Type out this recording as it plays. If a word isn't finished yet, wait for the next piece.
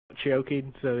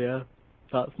choking, so yeah,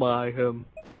 that's my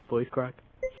voice crack.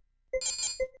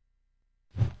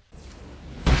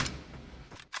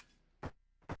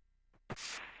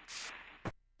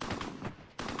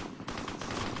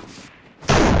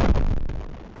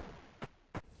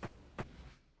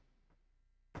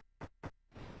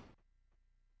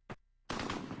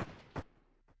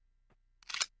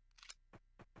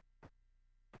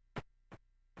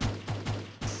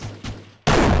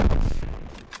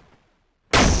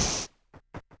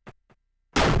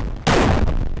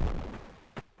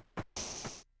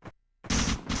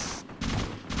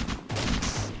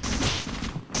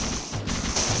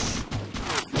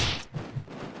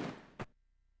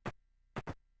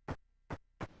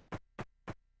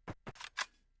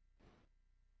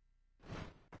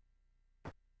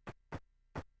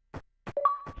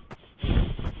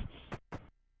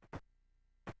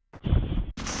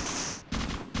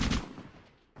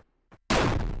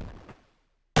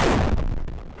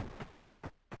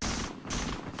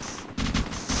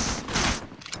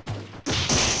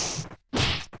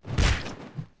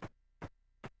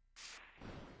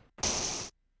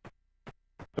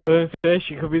 First,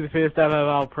 you could be the first time I've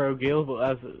had pro guild,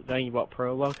 but then you got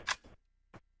prologue.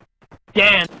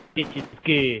 Damn, this is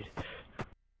good.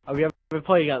 Have you ever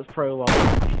played against prologue?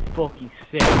 She's fucking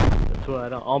sick. I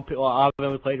swear. I've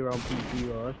only played her on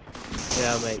PC, like.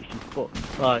 Yeah, mate, she's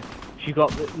fucked. Like, she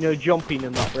got jumping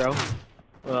and that, bro.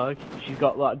 Like, she's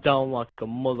got that down like a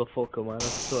motherfucker, man. I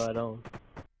swear I don't.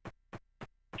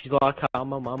 She's like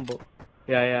I'm a man, but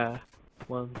yeah.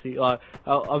 Man, see, like,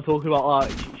 I'm talking about,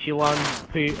 like, she lands,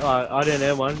 like, I don't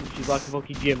know, man, she's like a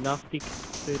fucking gymnastic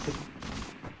person.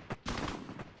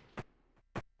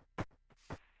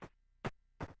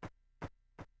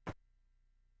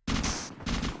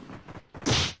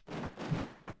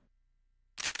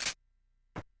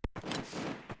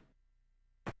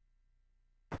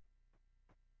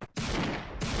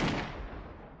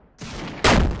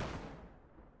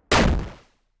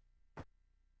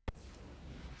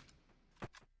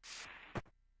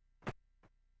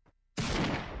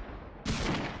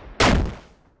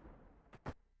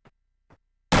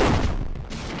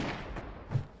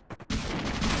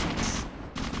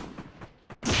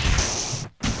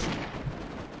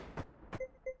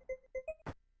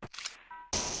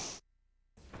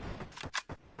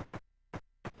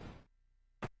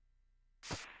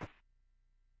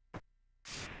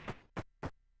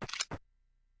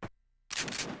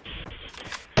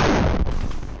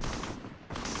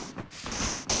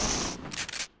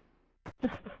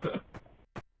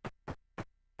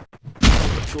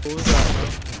 What was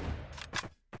that,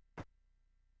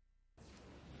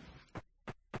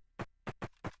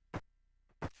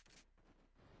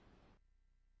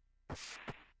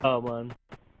 oh man,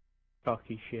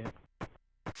 cocky shit.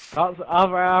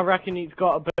 I reckon it's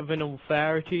got a bit of an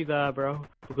unfairity there, bro,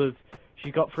 because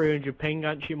she's got 300 ping,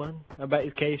 hasn't she, man? I bet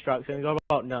his Kstrike's only got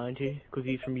about 90, because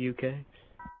he's from UK.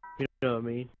 You know what I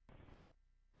mean?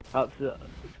 That's a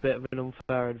bit of an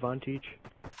unfair advantage.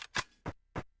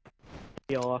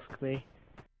 You'll ask me.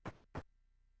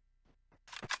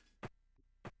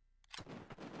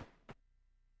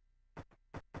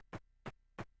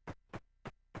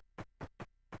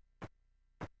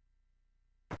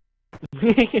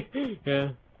 Yeah.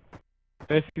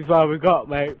 This is why we got,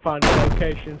 mate. Find a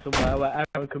location somewhere where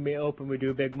everyone can meet up and we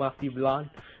do a big massive LAN.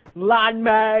 LAN,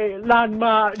 mate! LAN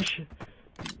match!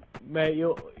 Mate,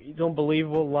 it's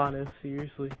unbelievable, LAN is,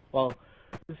 seriously. Well,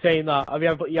 saying that,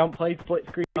 you haven't played split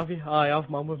screen, have you? I have,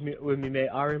 man, with me mate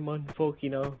Aaron, man. Fuck, you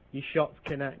know, your shots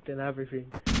connect and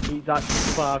everything. He's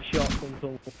actually 5 shots on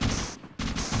something.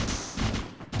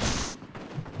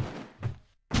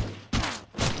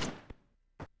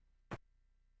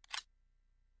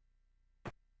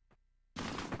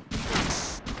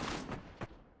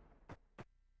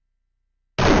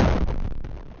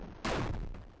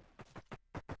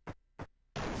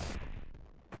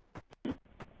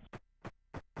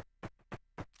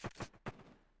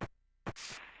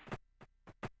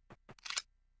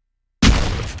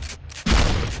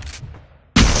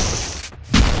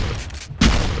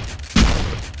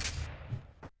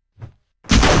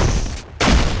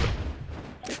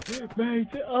 Mate,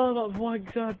 oh that's why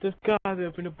this guy's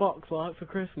opened a box like for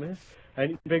Christmas,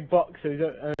 and it's a big box, so he's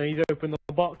opened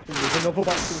the box, and there's another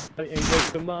box, and he's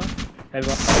opened that, and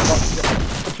like the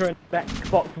box, trying to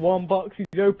Xbox One box,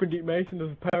 he's opened it, mate, and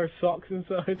there's a pair of socks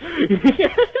inside.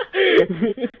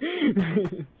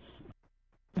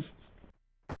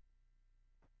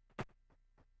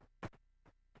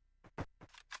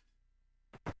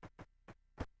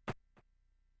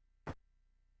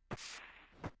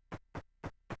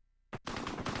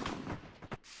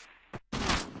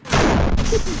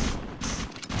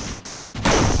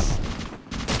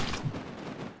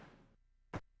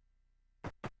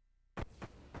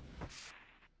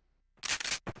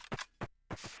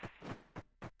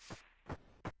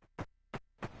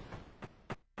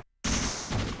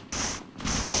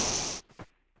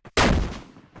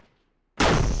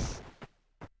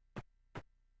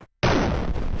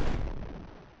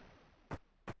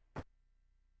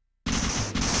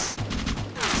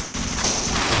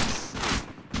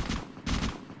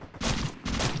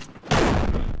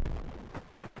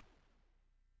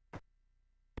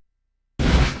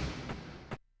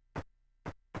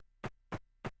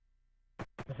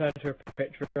 I sent her a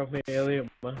picture of me earlier,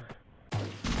 man.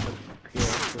 Don't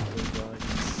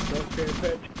get a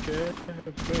picture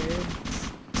of me.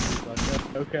 She's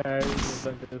like, okay, I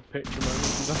sent her a picture, man.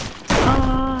 She's like,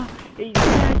 ah, it's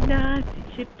so nice,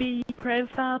 it should be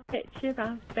profile picture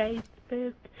on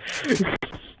Facebook.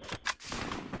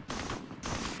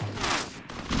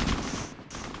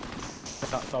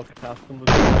 That's how sarcasm was.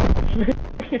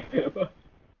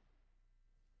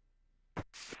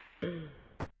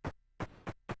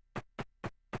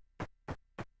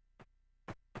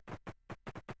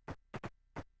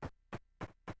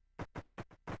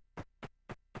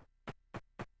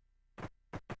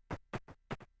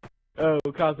 Oh,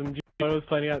 Chasm, I was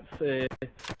playing against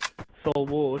Saul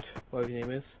Ward, whatever his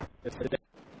name is.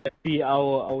 See, I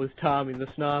was timing the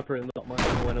sniper and not mine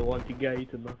when I wanted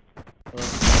gate and that.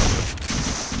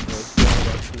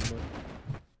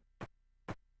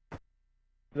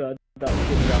 That's good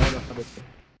down, I had it.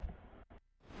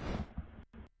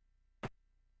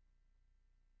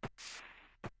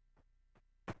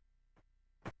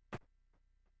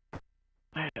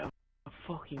 Man, I'm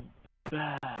fucking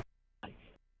bad.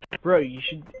 Bro, you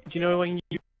should. Do you know when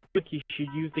you should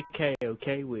use the KOK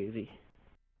Weezy?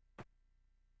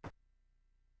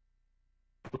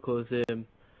 Because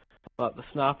like the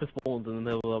sniper spawns in the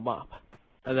middle of the map,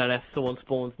 and then if someone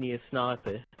spawns near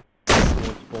sniper,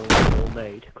 someone spawns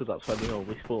grenade, because that's where they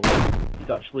normally spawn.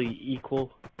 It's actually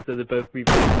equal, so they both be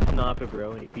sniper,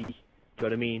 bro, and it be. Do you know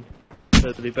what I mean?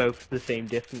 So they're both the same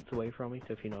distance away from it,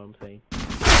 if you know what I'm saying.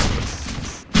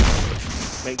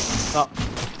 Makes that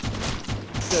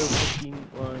so fucking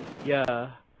like,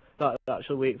 yeah, that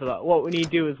actually wait for that. What we need to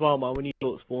do as well, man, we need to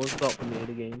look spawn stop from the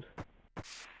other games.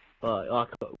 Like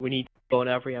we need to go on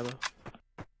every ammo.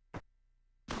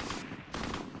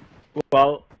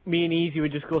 Well, me and Easy were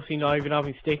discussing not even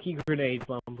having sticky grenades,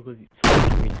 man, because it's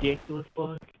fucking ridiculous,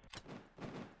 like.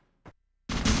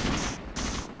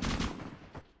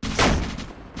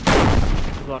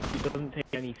 Like, it doesn't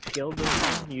take any skill to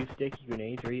use sticky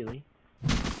grenades, really.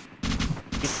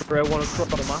 You throw one across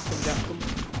the map and get them.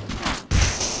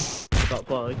 That's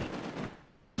like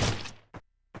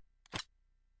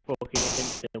fucking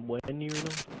instant win, you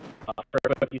know.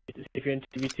 If you're in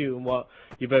 2v2 and what,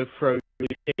 you both throw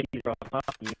sticky across the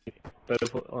map, you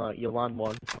both you land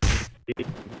one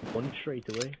straight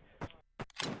away.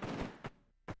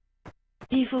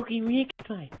 You fucking weak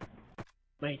guy.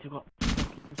 Mate, I've got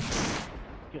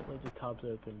get loads of tabs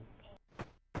open.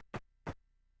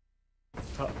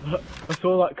 I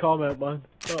saw that comment, man.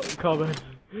 That comment.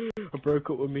 I broke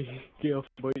up with me girl,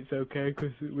 but it's okay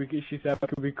because she said we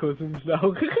can be cousins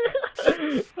now.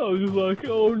 I was just like,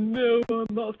 oh no, man,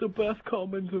 that's the best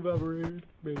comment I've ever heard.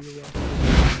 Maybe